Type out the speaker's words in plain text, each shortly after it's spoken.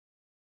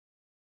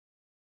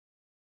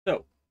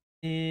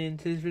In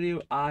today's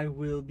video, I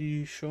will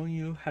be showing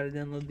you how to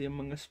download the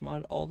Among Us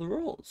mod, all the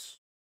roles.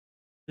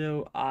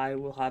 So I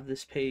will have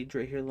this page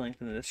right here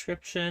linked in the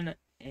description,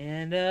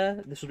 and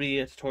this will be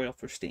a tutorial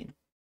for Steam.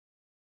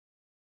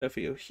 So if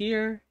you go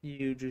here,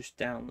 you just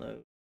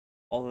download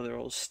all of the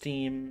roles,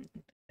 Steam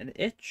and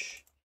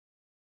itch.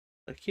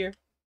 Click here,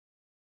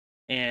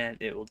 and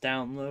it will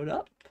download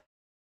up.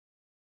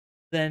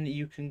 Then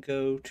you can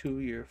go to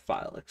your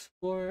file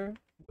explorer,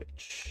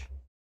 which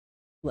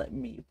let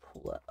me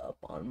pull it up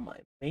on my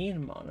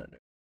main monitor.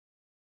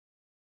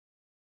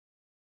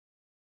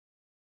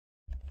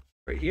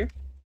 Right here.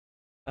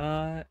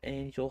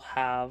 And you'll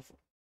have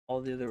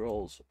all the other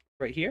roles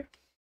right here.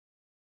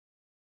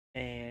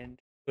 And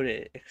put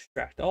it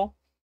extract all.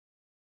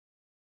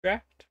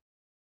 Extract.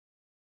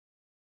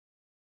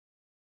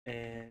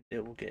 And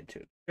it will get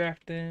to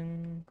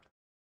extracting.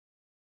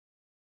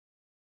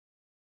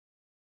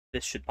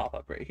 This should pop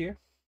up right here.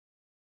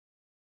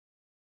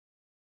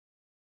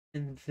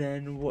 And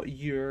then what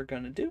you're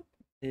gonna do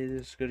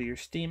is go to your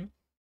Steam.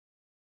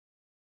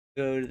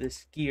 Go to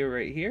this gear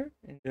right here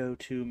and go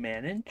to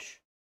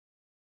manage.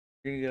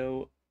 You're gonna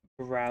go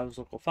browse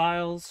local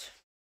files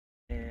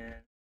and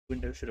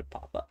window should have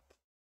popped up.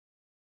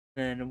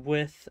 Then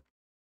with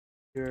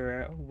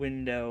your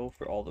window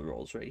for all the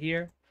roles right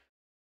here,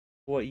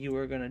 what you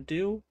are going to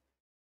do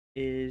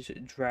is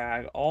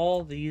drag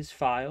all these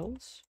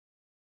files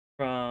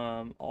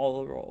from all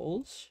the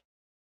roles,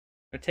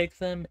 or take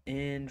them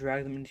and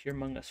drag them into your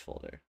Among Us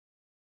folder,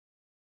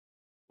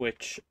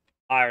 which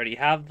I already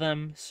have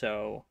them,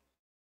 so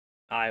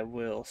I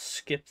will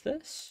skip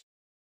this.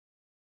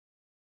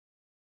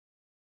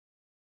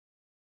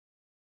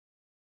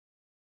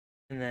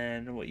 And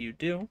then what you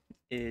do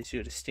is you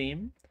go to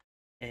Steam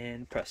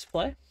and press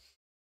play.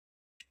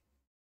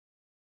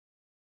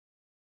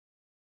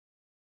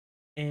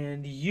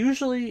 And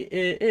usually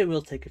it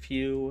will take a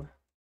few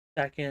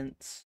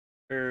seconds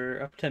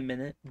or up to a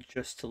minute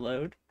just to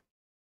load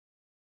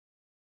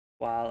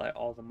while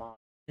all the mods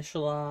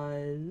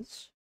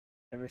initialize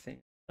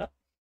everything up.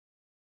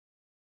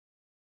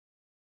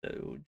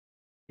 So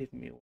give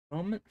me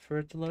one moment for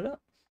it to load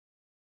up.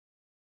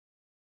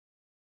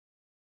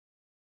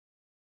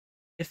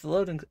 If the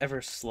loading's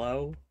ever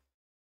slow, you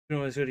can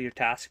always go to your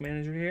task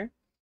manager here.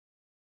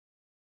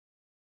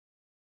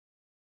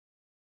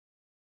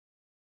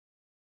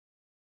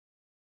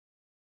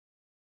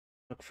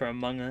 Look for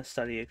Among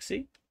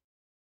Us.exe.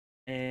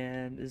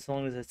 And as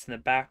long as it's in the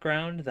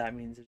background, that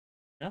means it's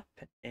up,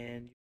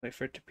 and you wait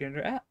for it to appear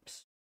under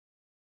apps.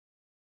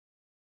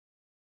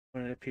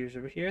 When it appears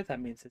over here, that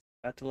means it's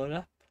about to load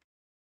up.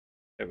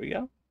 There we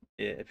go.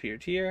 It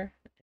appeared here.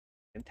 You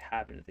can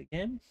tab into the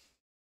game.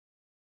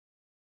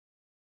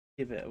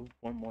 Give it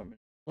one more minute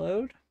to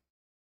load.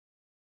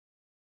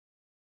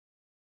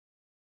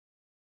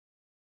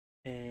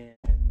 And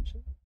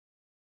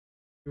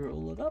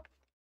roll it up.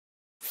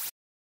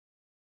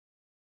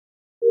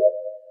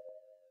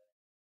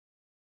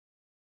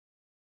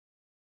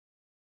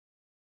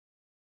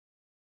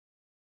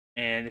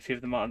 And if you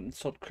have the mod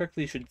installed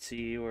correctly, you should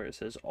see where it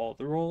says all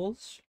the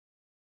roles.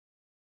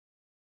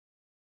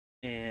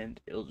 And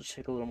it'll just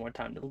take a little more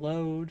time to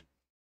load.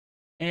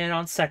 And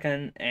on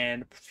second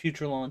and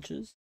future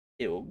launches,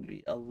 it will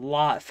be a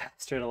lot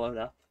faster to load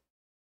up.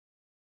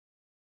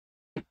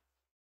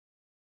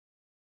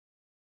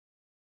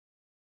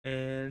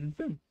 And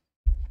boom.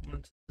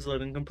 Once it's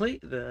loading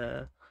complete,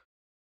 the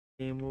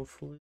game will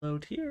fully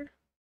load here.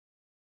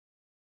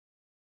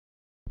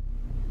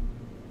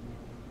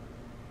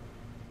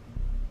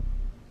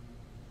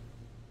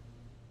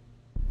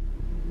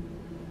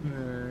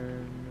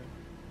 And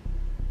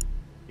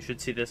you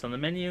should see this on the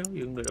menu.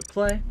 You can go to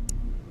play,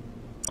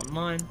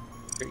 online,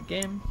 create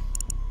game.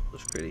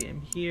 Let's create a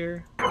game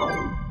here.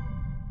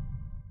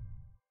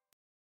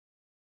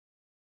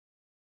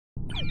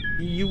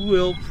 You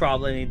will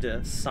probably need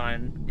to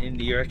sign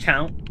into your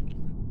account,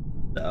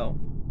 so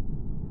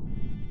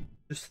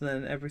just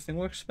then everything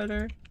works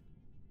better.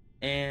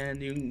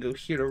 And you can go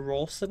here to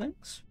role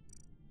settings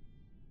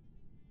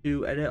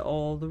to edit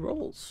all the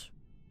roles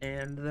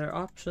and their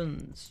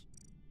options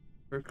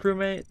for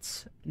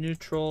crewmates,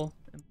 neutral,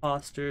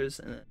 imposters,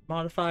 and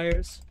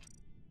modifiers.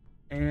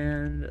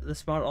 And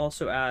this mod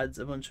also adds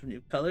a bunch of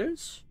new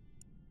colors.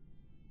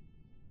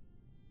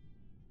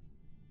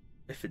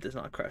 If it does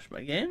not crash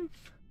my game.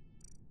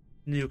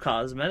 New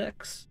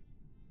cosmetics.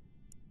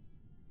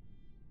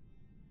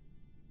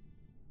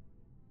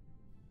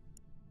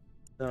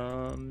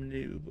 Some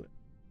new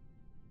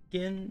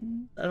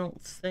skin, I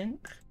don't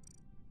think.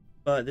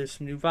 But there's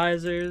some new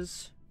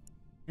visors.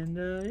 And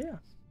yeah.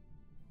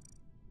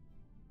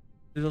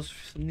 There's also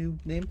some new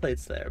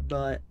nameplates there,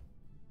 but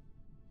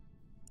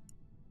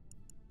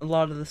a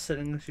lot of the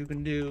settings you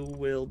can do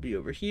will be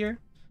over here.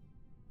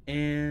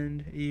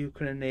 And you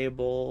can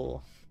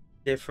enable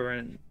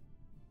different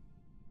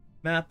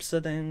map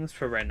settings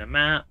for random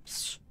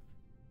maps,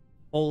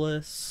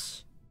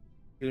 polis.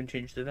 You can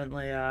change the event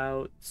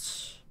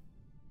layouts,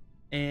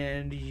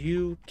 and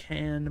you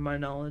can, to my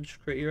knowledge,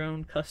 create your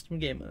own custom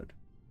game mode.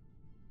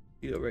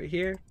 You go right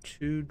here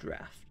to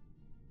draft.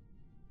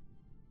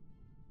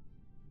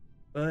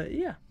 But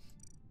yeah.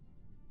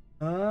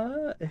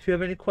 If you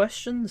have any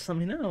questions, let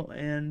me know.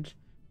 And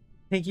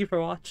thank you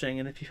for watching.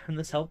 And if you found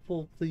this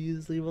helpful,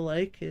 please leave a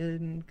like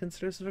and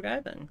consider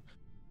subscribing.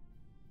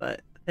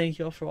 But thank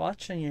you all for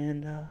watching,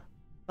 and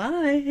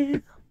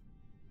bye!